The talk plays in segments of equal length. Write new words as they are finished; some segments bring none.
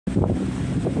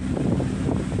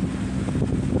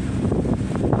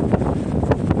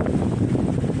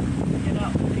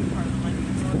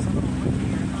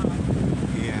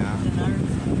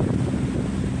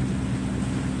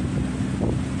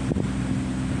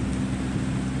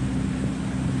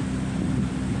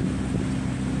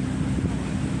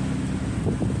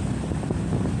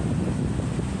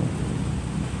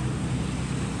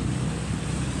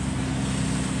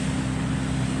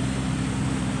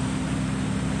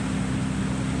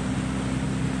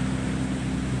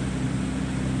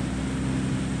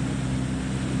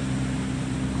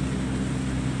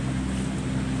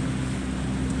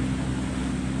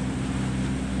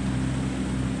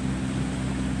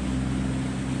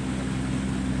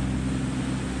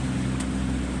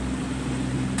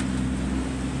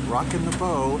Rocking the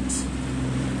boat.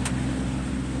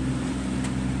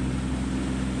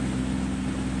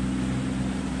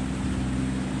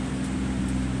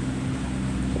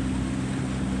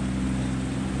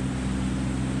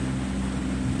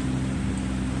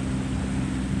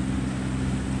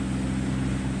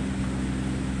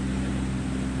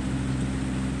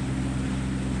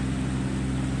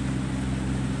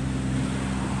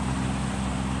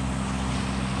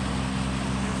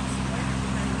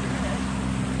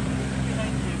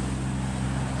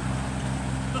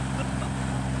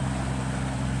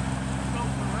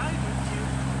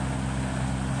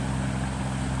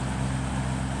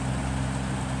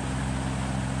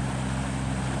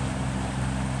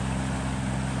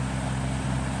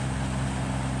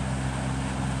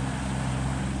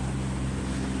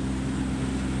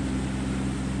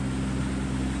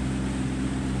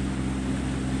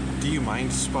 Do you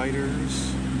mind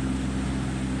spiders?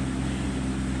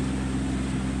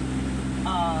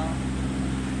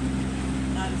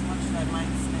 Not as much as I mind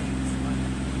snakes, but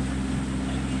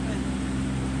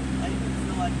I even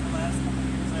feel like the last couple of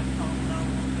years I've calmed down a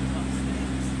little bit about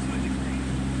snakes to a degree.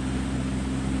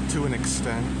 To an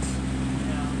extent.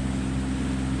 Yeah.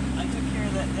 I took care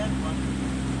of that dead one.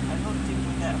 I hooked him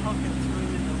with that hook and threw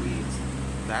him in the weeds.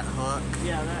 That hook?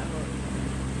 Yeah, that hook.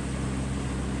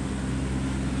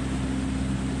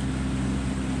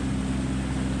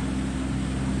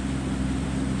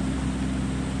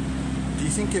 Do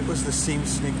you think it was the same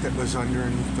snake that was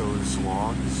underneath those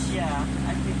logs? Yeah,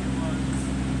 I think it was.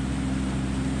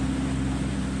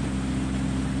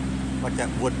 Like that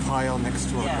wood pile next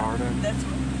to a garden? That's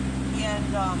what, and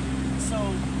so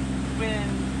when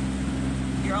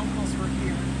your uncles were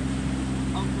here,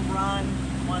 Uncle Ron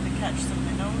wanted to catch some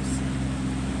minnows.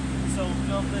 So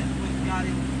Bill got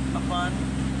him a bun,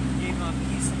 gave him a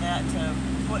piece of that to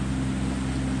put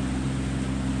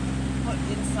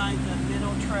inside the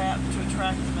minnow trap to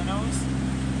attract the minnows.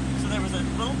 So there was a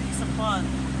little piece of bun,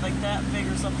 like that big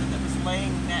or something, that was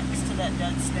laying next to that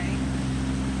dead snake.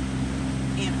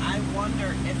 And I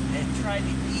wonder if it tried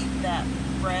to eat that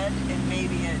bread and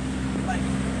maybe it, like,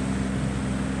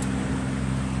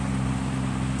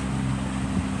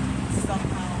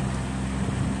 somehow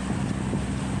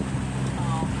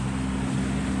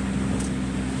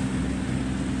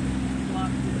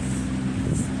blocked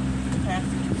this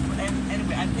passage.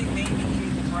 Anyway, I think maybe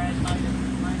eating the bread might have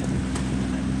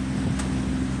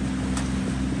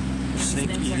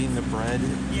Snake eating the bread?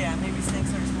 Yeah, maybe snakes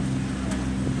are supposed to eat bread.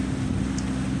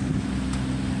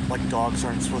 Like dogs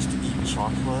aren't supposed to eat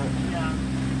chocolate? Yeah.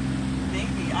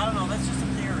 Maybe. I don't know. That's just a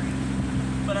theory.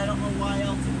 But I don't know why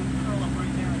else it would curl up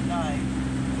right there and die.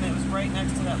 And it was right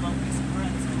next to that little piece of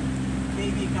bread. So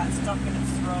maybe it got stuck in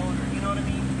its throat, or you know what I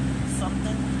mean?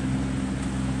 Something.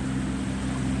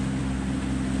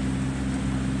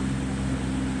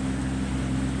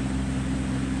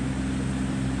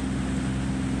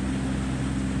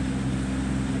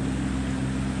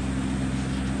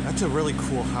 That's a really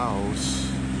cool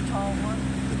house. The tall one?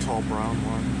 The tall brown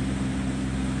one.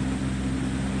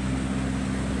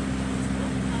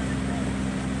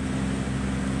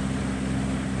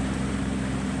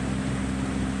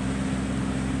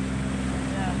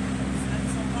 Yeah,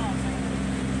 that's some house, ain't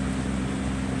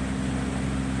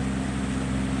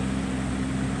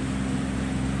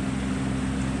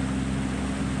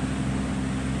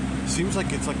It seems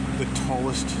like it's like the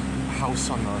tallest house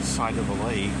on the side of the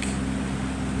lake.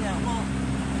 Yeah, well,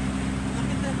 look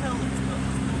at that hill it's built.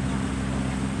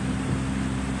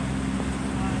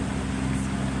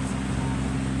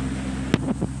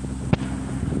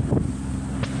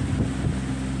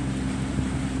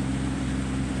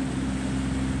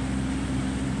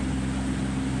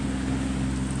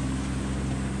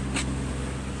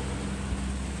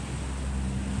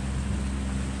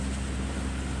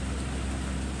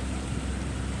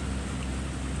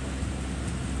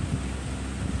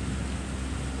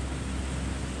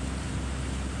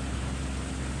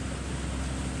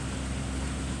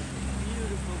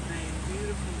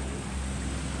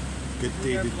 Good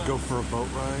day to go for a boat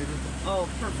ride. Oh,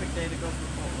 perfect day to go for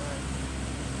a boat ride.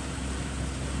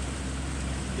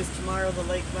 Because tomorrow the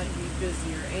lake might be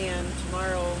busier, and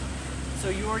tomorrow, so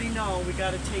you already know we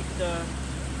got to take the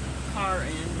car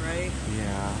in, right?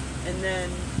 Yeah. And then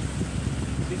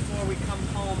before we come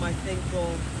home, I think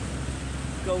we'll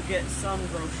go get some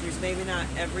groceries. Maybe not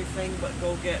everything, but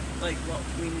go get like what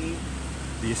we need.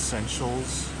 The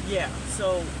essentials. Yeah.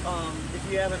 So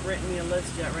if you haven't written me a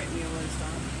list yet, write me a list on.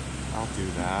 I'll do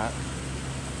that.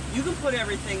 You can put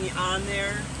everything on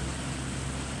there.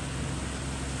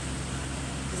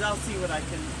 Because I'll see what I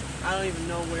can. I don't even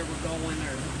know where we're going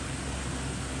or.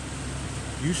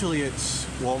 Usually it's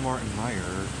Walmart and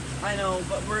Meijer. I know,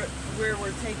 but where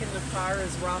we're taking the car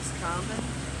is Ross Common.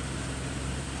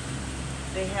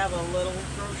 They have a little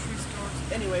grocery store.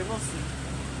 Anyway, we'll see.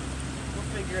 We'll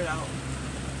figure it out.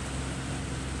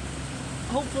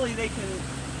 Hopefully they can.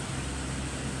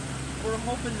 We're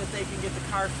hoping that they can get the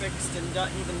car fixed and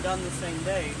even done the same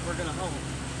day. We're gonna hope.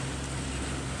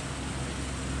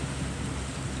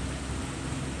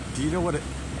 Do you know what it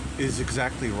is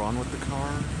exactly wrong with the car?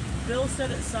 Bill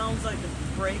said it sounds like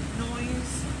a brake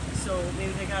noise, so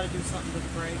maybe they got to do something with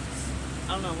the brakes.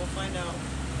 I don't know. We'll find out.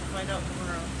 We'll find out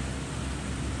tomorrow.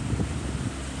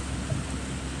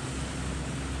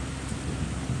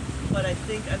 But I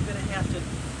think I'm gonna have to.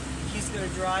 He's gonna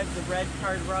drive the red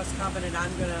car to Ross Common, and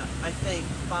I'm gonna, I think,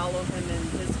 follow him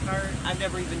in his car. I've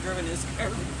never even driven his car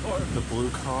before. The blue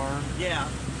car? Yeah.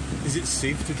 Is it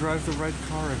safe to drive the red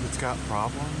car if it's got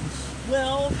problems?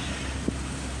 Well,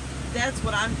 that's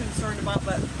what I'm concerned about,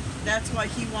 but that's why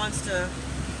he wants to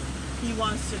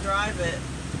drive it,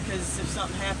 because if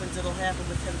something happens, it'll happen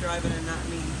with him driving and not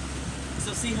me.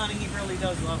 So see, honey, he really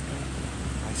does love me.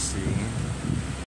 I see.